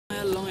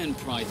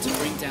human pride to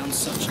bring down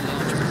such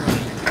large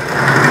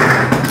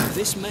prey.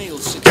 This male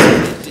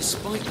succeeded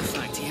despite the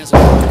fact he has a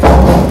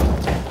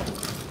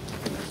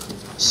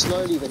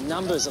Slowly, the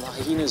numbers of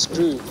hyenas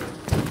grew,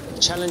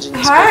 challenging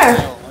this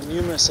male on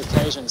numerous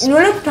occasions. You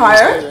look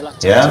tired.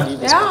 Yeah?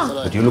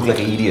 But you look like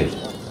an idiot.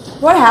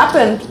 What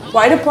happened?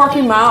 Why the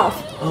porky mouth?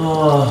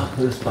 Oh,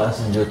 this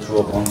passenger threw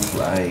up on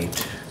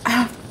flight.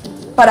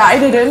 But I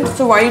didn't,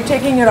 so why are you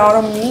taking it out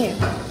on me?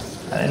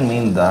 I didn't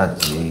mean that,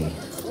 G.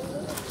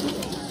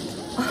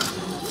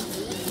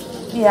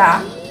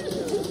 Yeah.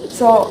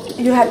 So,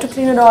 you had to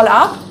clean it all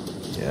up?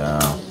 Yeah.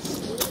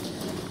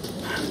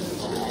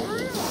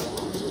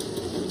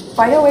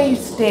 By the way, you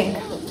stink.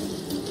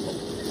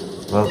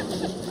 Well,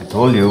 I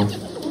told you,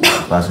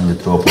 passenger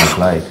threw up on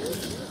flight.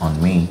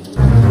 On me.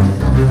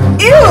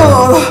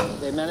 Ew!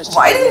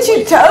 Why didn't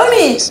you tell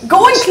me?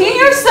 Go and clean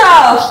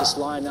yourself!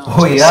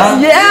 Oh yeah?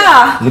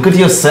 Yeah! Look at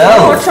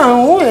yourself!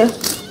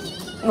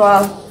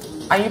 Well,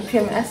 are you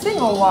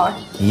PMSing or what?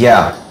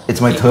 Yeah,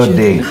 it's my third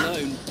day.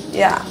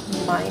 Yeah,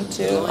 mine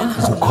too.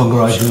 So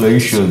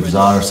congratulations,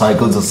 our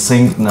cycles are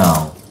synced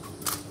now.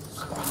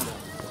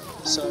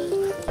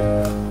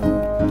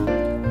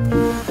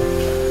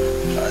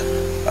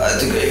 I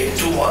think I ate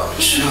too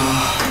much.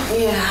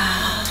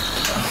 Yeah.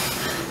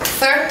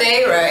 Third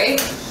day, right?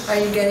 Are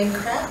you getting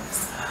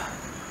cramps?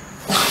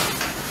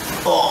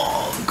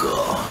 Oh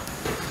god.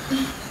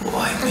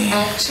 Why me?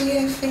 Actually,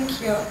 I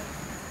think you're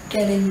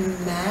getting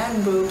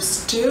man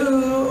boobs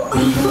too.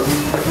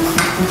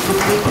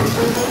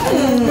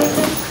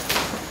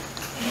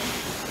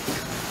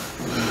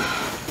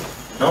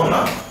 No, I'm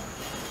not.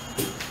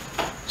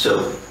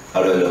 So,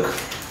 how do I look?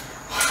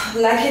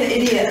 Like an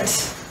idiot.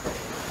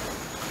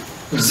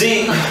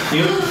 Z,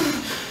 you...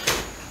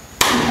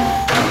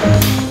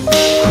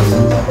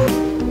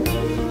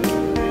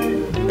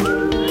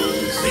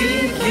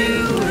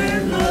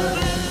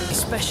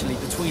 Especially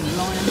between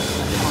lion and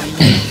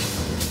hyena.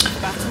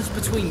 Battles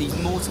between these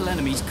mortal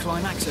enemies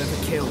climax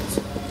over kills,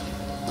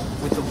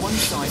 with the one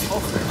side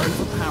often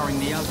overpowering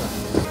the other.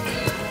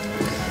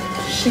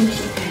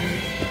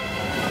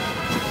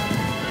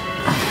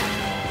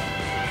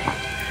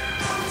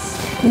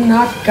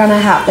 Not gonna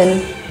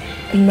happen.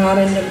 Not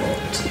in the mood.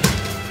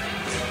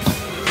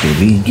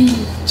 Baby,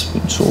 it's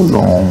been so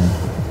long.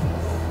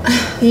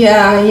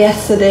 Yeah,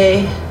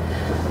 yesterday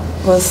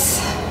was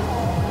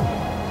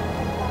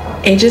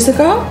ages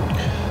ago.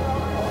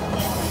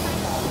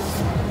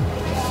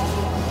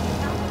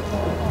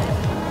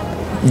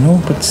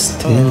 No, but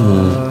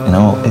still, you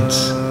know,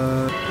 it's...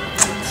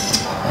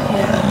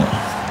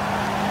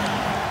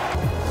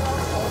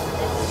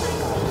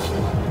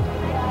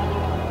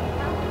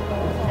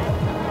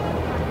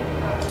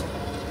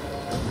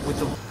 With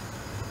the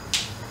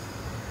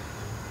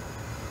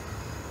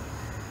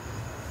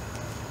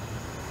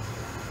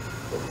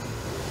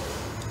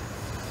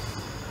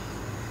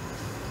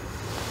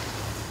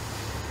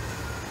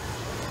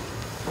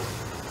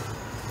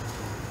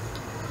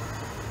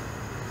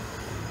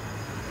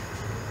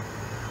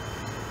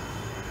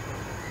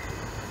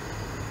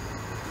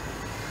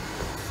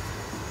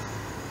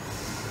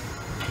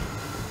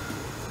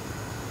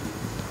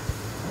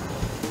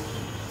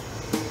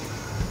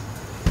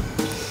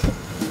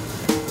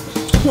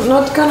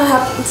Not gonna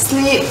happen.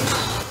 Sleep.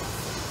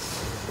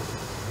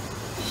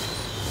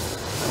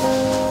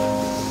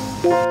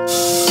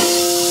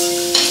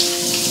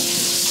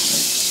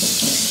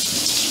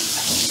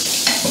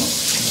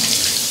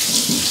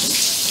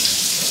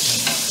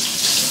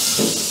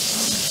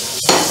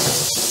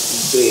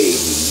 Baby,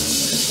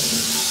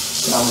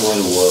 I'm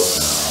going to work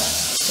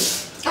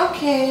now.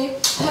 Okay.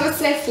 Have a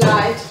safe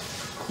flight.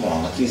 Come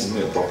on, at least give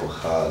me a proper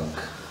hug.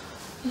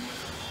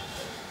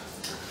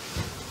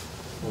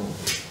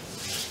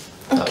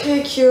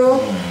 Okay, Q.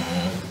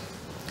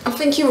 I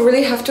think you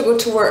really have to go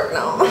to work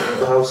now.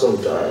 I'm so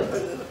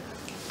tired.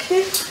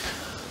 Okay.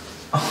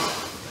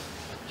 Oh,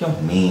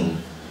 you're mean.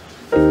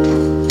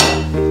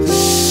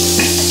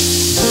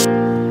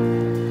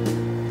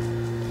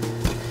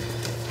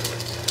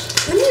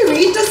 Can you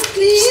read this,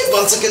 please?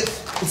 1 second.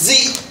 Z.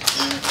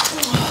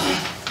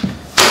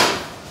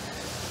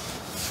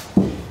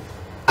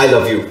 I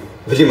love you.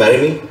 Will you marry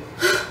me?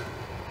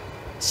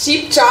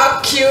 Cheap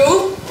job,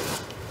 Q.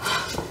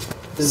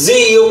 Z,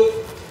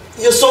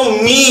 you're so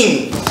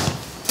mean.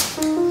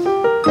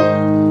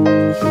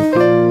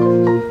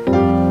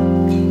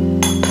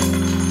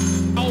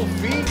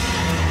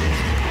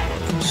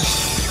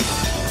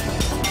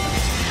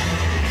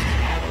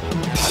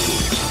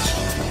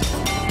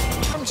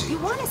 You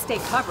want to stay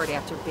covered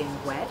after being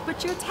wet,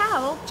 but your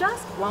towel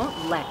just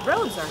won't let.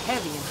 Robes are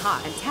heavy and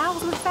hot, and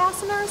towels with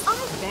fasteners? I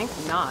think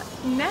not.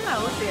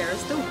 Now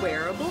there's the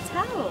wearable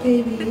towel.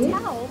 Baby. The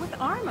towel with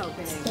arm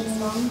openings.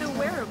 The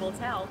wearable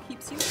towel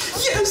keeps you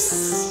covered.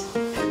 Yes!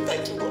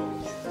 Thank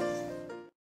you.